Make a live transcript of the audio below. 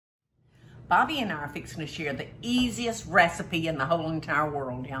Bobby and I are fixing to share the easiest recipe in the whole entire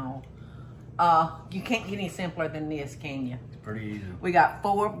world, y'all. You can't get any simpler than this, can you? It's pretty easy. We got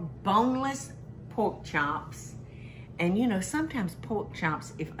 4 boneless pork chops. And you know, sometimes pork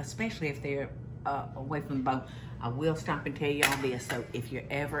chops, especially if they're away from the bone, I will stop and tell y'all this. So if you're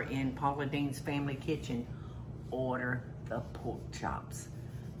ever in Paula Deen's family kitchen, order the pork chops.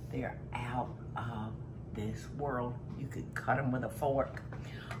 They're out of this world. You could cut them with a fork.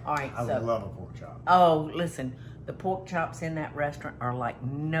 All right, I love a pork chop. Oh, listen, the pork chops in that restaurant are like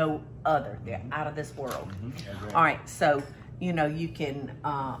no other. They're out of this world. Mm-hmm. All right, so, you know, you can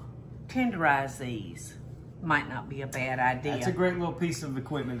tenderize these. Might not be a bad idea. That's a great little piece of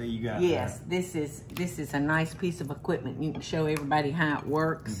equipment that you got. Yes, there. This is a nice piece of equipment. You can show everybody how it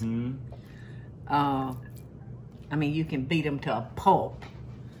works. Mm-hmm. I mean, you can beat them to a pulp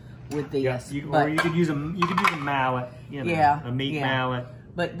with this. Yes, or you could use a mallet. You know, yeah, a meat mallet.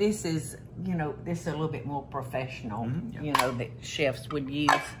 But this is, you know, this is a little bit more professional. Mm-hmm. You know, that chefs would use.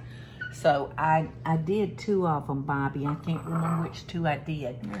 So I did 2 of them, Bobby. I can't remember which 2 I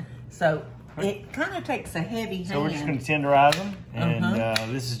did. Yeah. So it kind of takes a heavy hand. So we're just going to tenderize them,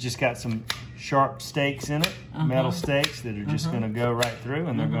 and this has just got some sharp steaks in it, metal steaks that are just going to go right through,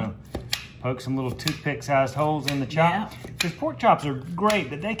 and they're going to poke some little toothpick-sized holes in the chop. Because pork chops are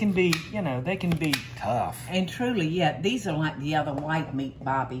great, but they can be, you know, they can be tough. And truly, yeah, these are like the other white meat,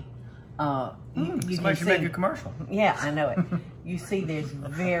 Bobby. Somebody should make a commercial. Yeah, I know it. You see, there's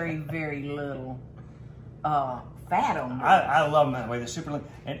very, very little fat on them. I love them that way. They're super lean.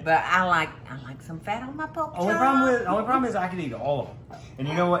 But I like some fat on my pork chop. Only problem is I could eat all of them. And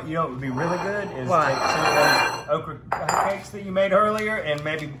you know what? You know what would be really good is what? take some of those okra cakes that you made earlier and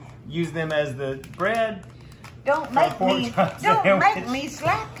maybe use them as the bread. Don't make me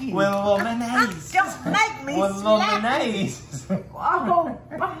slap you. With a little mayonnaise. Don't make me with a little mayonnaise. Oh,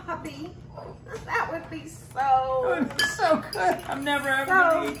 Bobby, that would be so good. I'm never ever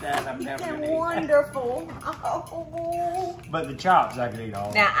gonna eat that. I'm never gonna eat wonderful. Oh. But the chops, I could eat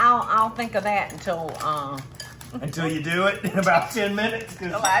all. Now I'll think of that until you do it in about 10 minutes.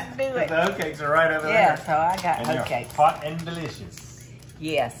 Until I do it. The oatcakes are right over there. Yeah, so I got oatcakes. Hot and delicious.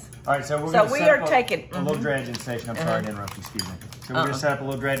 Yes. All right, so we're going to set up taking a little dredging station. I'm sorry to interrupt you, excuse me. So we're going to set up a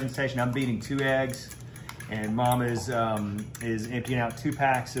little dredging station. I'm beating 2 eggs, and Mom is emptying out 2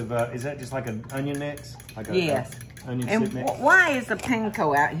 packs of, is that just like an onion mix? Like a onion soup mix? And why is the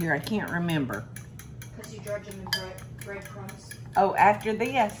panko out here? I can't remember. Because you're dredging the breadcrumbs. Oh, after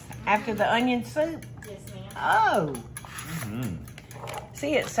this? After the onion soup? Yes, ma'am. Oh.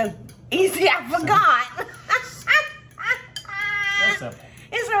 See, it's so easy, I forgot. So simple.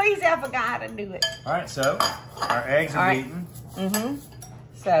 It's so easy, I forgot how to do it. All right, so our eggs are beaten.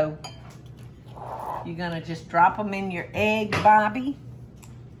 So you're gonna just drop them in your egg, Bobby,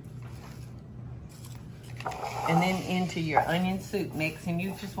 and then into your onion soup mix, and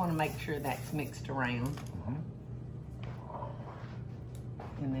you just want to make sure that's mixed around,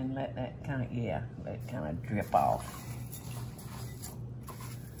 and then let that kind of drip off.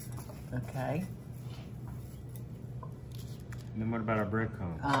 Okay. And then what about our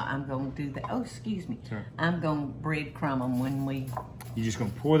breadcrumbs? I'm gonna do that. Oh, excuse me. Sorry. I'm gonna breadcrumb them when we. You just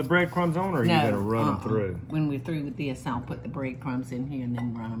gonna pour the breadcrumbs on, or are you gonna run them through? When we're through with this, I'll put the breadcrumbs in here and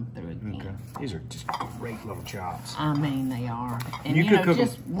then run them through again. Okay. These are just great little chops. I mean, they are. And you know, cook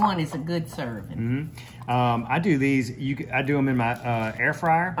just one is a good serving. I do these. I do them in my air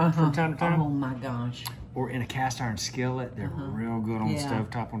fryer from time to time. Oh my gosh. Or in a cast iron skillet. They're real good on the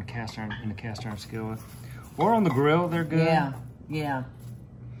stovetop on the cast iron skillet. Or on the grill, they're good. Yeah, yeah.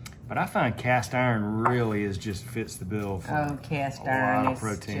 But I find cast iron really fits the bill for cast a iron lot of is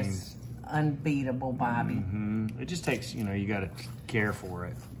proteins. just unbeatable, Bobby. It just takes, you got to care for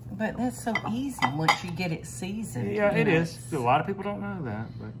it. But that's so easy once you get it seasoned. Yeah, it is. A lot of people don't know that,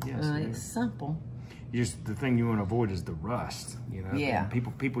 but yes, it's simple. Just the thing you want to avoid is the rust. Yeah.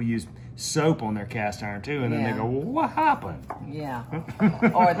 People use soap on their cast iron too, and then they go, "Well, what happened?" Yeah.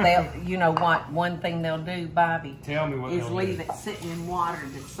 Or they'll, you know what? One thing they'll do, Bobby. Tell me what is they'll do. leave it sitting in water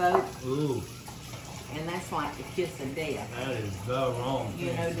to soak. Ooh. And that's like the kiss of death. That is the wrong thing.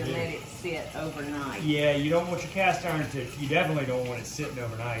 You know, to let it sit overnight. Yeah, you don't want your cast iron to. You definitely don't want it sitting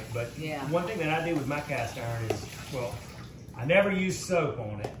overnight. But one thing that I do with my cast iron is, well, I never use soap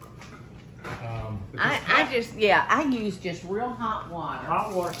on it. I use just real hot water.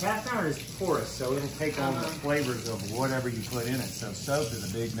 Hot water, cast iron is porous, so it'll take on the flavors of whatever you put in it. So soap is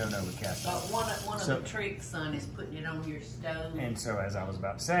a big no-no with cast iron. But one of the tricks, son, is putting it on your stove. And so, as I was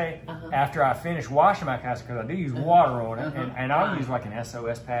about to say, after I finish washing my cast iron, because I do use water on it, and I'll use like an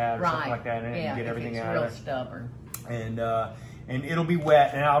SOS pad or something like that in it and get everything out of it. Real stubborn. And and it'll be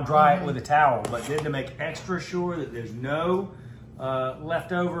wet, and I'll dry it with a towel. But then to make extra sure that there's no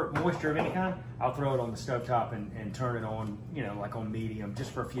leftover moisture of any kind, I'll throw it on the stovetop and turn it on, you know, like on medium,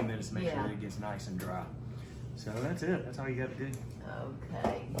 just for a few minutes to make sure that it gets nice and dry. So that's it. That's all you got to do.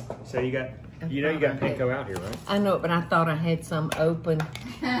 Okay. So you got, you know, you got panko out here, right? I know it, but I thought I had some open,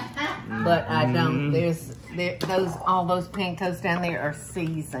 but I don't. All those pancos down there are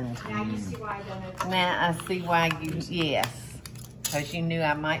seasoned. Now you see why I don't open. Now I see why yes, because you knew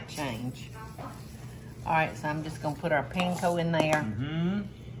I might change. All right, so I'm just gonna put our panko in there, and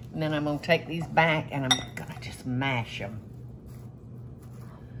then I'm gonna take these back and I'm gonna just mash them.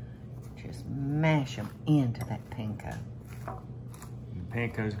 Just mash them into that panko. The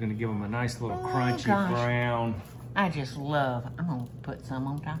panko is gonna give them a nice little crunchy brown. I just love. I'm gonna put some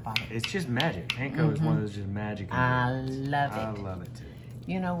on top of it. It's just magic. Panko is one of those just magic. I love it. I love it too.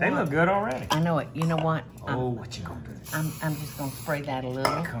 You know what? They look good already. I know it. You know what? Oh, what you gonna do? I'm just gonna spray that a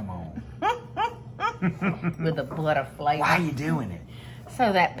little. Come on. With the butter flavor. Why are you doing it?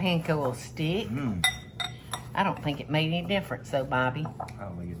 So that panko will stick. I don't think it made any difference, though, Bobby. I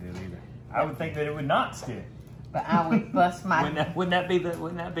don't think it did either. I would think that it would not stick. But I would bust my. Wouldn't that be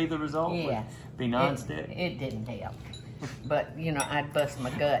the result? Yeah. Be non-stick. It didn't help. But you know, I'd bust my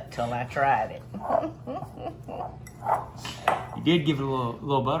gut till I tried it. You did give it a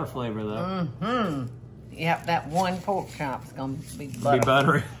little butter flavor though. Yep, that one pork chop's gonna be butter. Be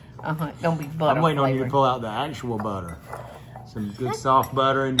buttery. It's gonna be butter. I'm waiting on you to flavored. pull out the actual butter. Some good soft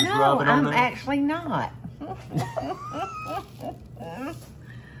butter and just rub it on there. I'm actually not.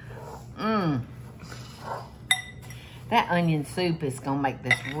 That onion soup is gonna make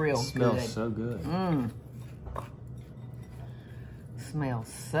this real good. Smells so good. Smells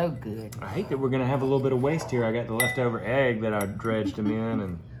so good. I hate that we're gonna have a little bit of waste here. I got the leftover egg that I dredged them in,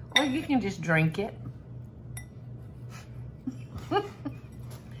 and Or you can just drink it.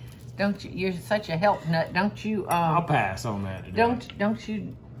 Don't you? You're such a health nut. Don't you? I'll pass on that today. Don't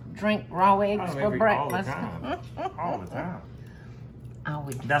you drink raw eggs for breakfast? All the time. I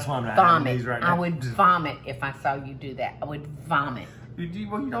would. That's why I'm not having vomit. these right now. I would vomit if I saw you do that. I would vomit. Well, you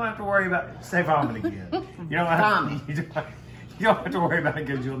don't have to worry about. Say vomit again. You don't have Vomit. to. You don't have to worry about it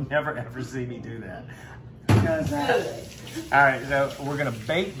because you'll never ever see me do that. All right, so we're gonna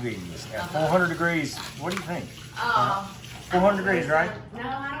bake these at 400 degrees. What do you think? 400 degrees, right? No,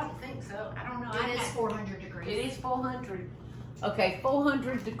 I don't think so. I don't know. It is 400 degrees. It is 400. Okay,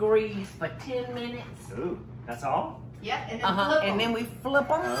 400 degrees for 10 minutes. Ooh, that's all? Yep, and then flip And then we flip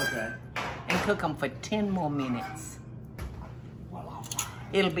them Okay. and cook them for 10 more minutes.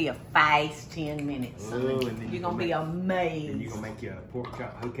 It'll be a fast 10 minutes. Son. Ooh, and then You're gonna be amazed. Then you're gonna make you a pork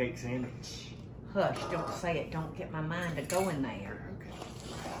chop hoe cake sandwich. Hush, don't say it. Don't get my mind to go in there. Okay.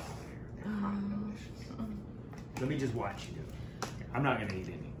 Let me just watch you do it. I'm not gonna eat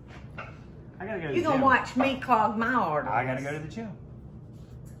any. I gotta go to the You're gym. gonna watch me clog my arteries. I gotta go to the gym.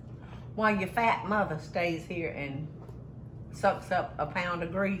 While your fat mother stays here and sucks up a pound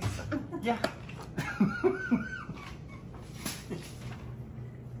of grease. Yeah.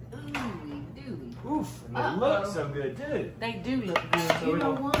 Oof, and they look so good too. They do look good. So You we're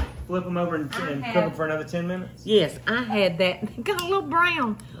know gonna what? Flip them over and cook them for another 10 minutes? Yes, I had that. It got a little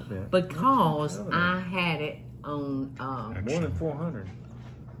brown Okay. because I had it on. More than 400.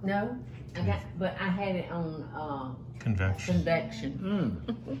 No, but I had it on Convection.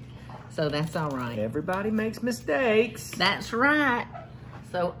 convection. So that's all right. Everybody makes mistakes. That's right.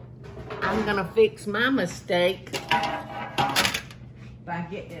 So I'm gonna fix my mistake by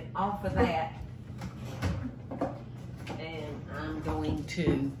getting it off of that, and I'm going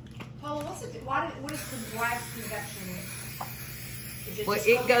to. Paula, what is the wax convection? Is Well, just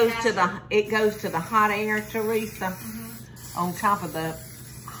it goes something to the hot air, Teresa, on top of the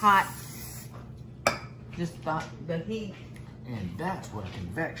hot, just the heat. And that's what a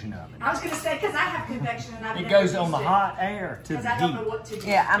convection oven is. I was going to say, because I have convection and I've It never goes used on the it, hot air to the because I don't know heat. what to do.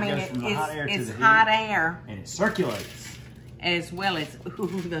 Yeah, I It mean goes from the hot air to it's the heat. hot air And it circulates. as well as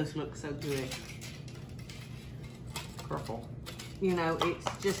ooh, those look so good. Purple. You know, it's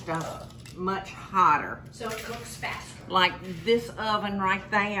just a much hotter. So it cooks faster. Like this oven right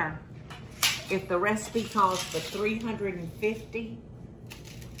there. If the recipe calls for 350,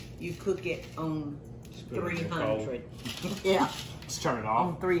 you cook it on 300. Yeah, Let's turn it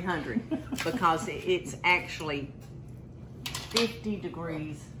on off. 300 because it's actually 50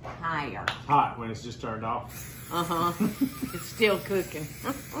 degrees higher. Hot when it's just turned off. It's still cooking.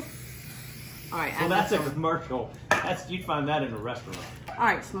 All right. Well, that's a commercial. You'd find that in a restaurant. All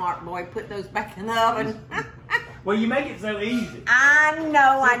right, smart boy, put those back in the oven. Well, you make it so easy. I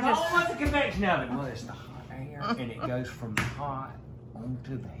know. I Paula, what's a convection oven? Well, it's the hot air and it goes from the hot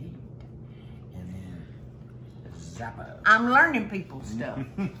onto the heat. And then zappo. I'm learning people's stuff.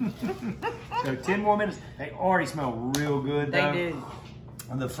 So 10 more minutes. They already smell real good though. They do.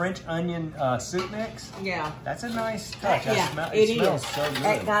 And the French onion soup mix. Yeah. That's a nice touch. It smells is. so good.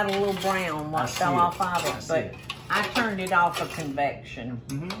 It got a little brown what fell off of it, but I turned it off for convection.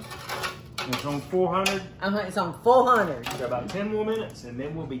 It's on 400. It's on 400. So about 10 more minutes, and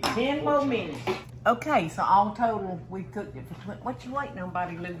then we'll be 10 more minutes. Okay, so all total, we cooked it for what you waiting on,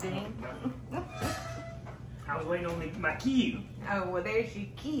 buddy, Lou Deen? I was waiting on my cue. Oh, well, there's your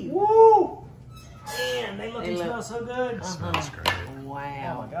cue. Woo! Man, they look and smell so good. Smells great.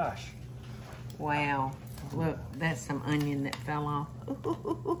 Wow. Oh my gosh. Wow. Look, that's some onion that fell off.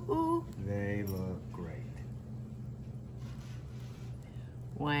 Ooh. They look great.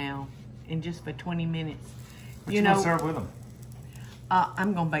 Wow. And just for 20 minutes. What you gonna serve with them?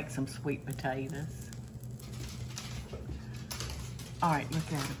 I'm gonna bake some sweet potatoes. All right,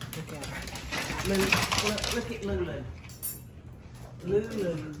 look at it. Look at it. Look at Lulu.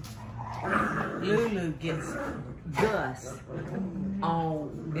 Lulu gets Gus all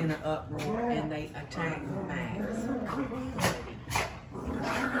in an uproar, and they attack Max.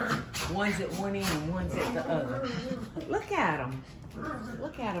 One's at one end and one's at the other. Look at them.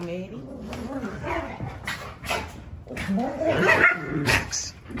 Look at them, Eddie.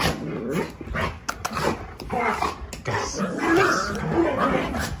 Max. Gus.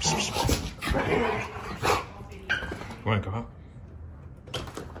 Want to go out?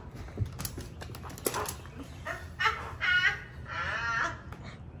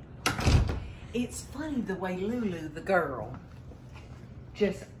 It's funny the way Lulu, the girl,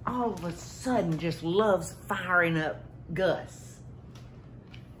 just all of a sudden just loves firing up Gus.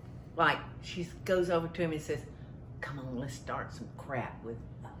 Like, she goes over to him and says, come on, let's start some crap with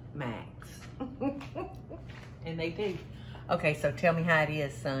Max. And they do. Okay, so tell me how it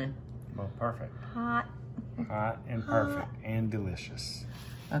is, son. Well, perfect. Hot. Hot and perfect and delicious.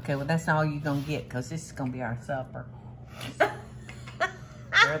 Okay, well, that's all you're going to get, because this is going to be our supper.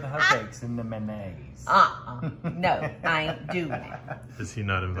 Where are the hotcakes and the mayonnaise? No, I ain't doing it. Is he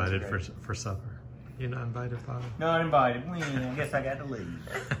not invited for supper? You're not invited, Paula? Not invited. Well, I guess I got to leave.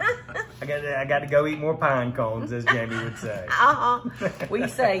 I got to go eat more pine cones, as Jamie would say. We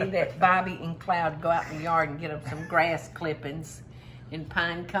say that Bobby and Cloud go out in the yard and get them some grass clippings and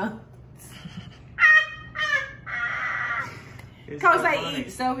pine cones. Because they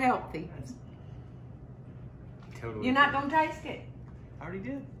eat so healthy. Totally. You're not going to taste it? I already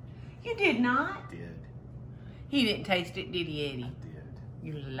did. You did not? I did. He didn't taste it, did he, Eddie? I did.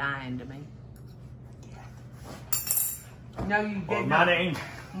 You're lying to me. No, you did Well, not. my name.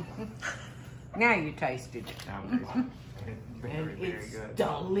 Now you tasted it. Very, And very it's good.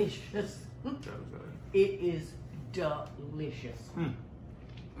 delicious. So good. It is delicious.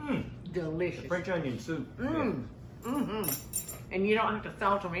 Delicious. French onion soup. And you don't have to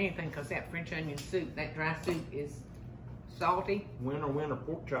salt them or anything, because that French onion soup, that dry soup, is salty. Winter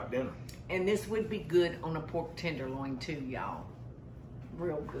pork chop dinner. And this would be good on a pork tenderloin too, y'all.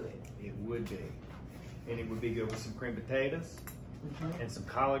 Real good. It would be. And it would be good with some cream potatoes and some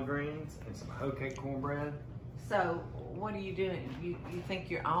collard greens and some hoe cake cornbread. So, what are you doing? You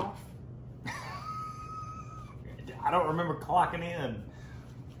think you're off? I don't remember clocking in.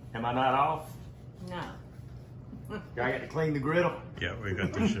 Am I not off? No. I got to clean the griddle. Yeah, we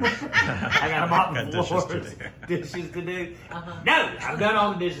got dishes. I got to mop the dishes floors. to do. Dishes to do. No, I've done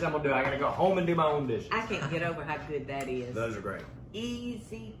all the dishes I'm going to do. I got to go home and do my own dishes. I can't get over how good that is. Those are great.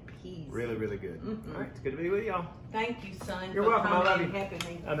 Easy peasy. Really, really good. All right, it's good to be with y'all. Thank you, son. You're for welcome. I coming love and you.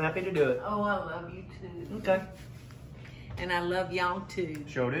 helping me. I'm happy to do it. Oh, I love you too. Okay. And I love y'all too.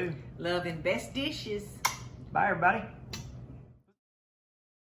 Sure do. Love and best dishes. Bye, everybody.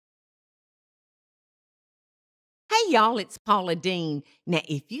 Hey y'all, it's Paula Deen. Now,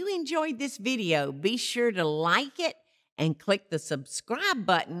 if you enjoyed this video, be sure to like it and click the subscribe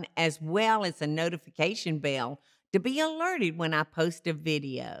button as well as the notification bell to be alerted when I post a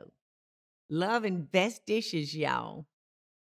video. Love and best dishes, y'all.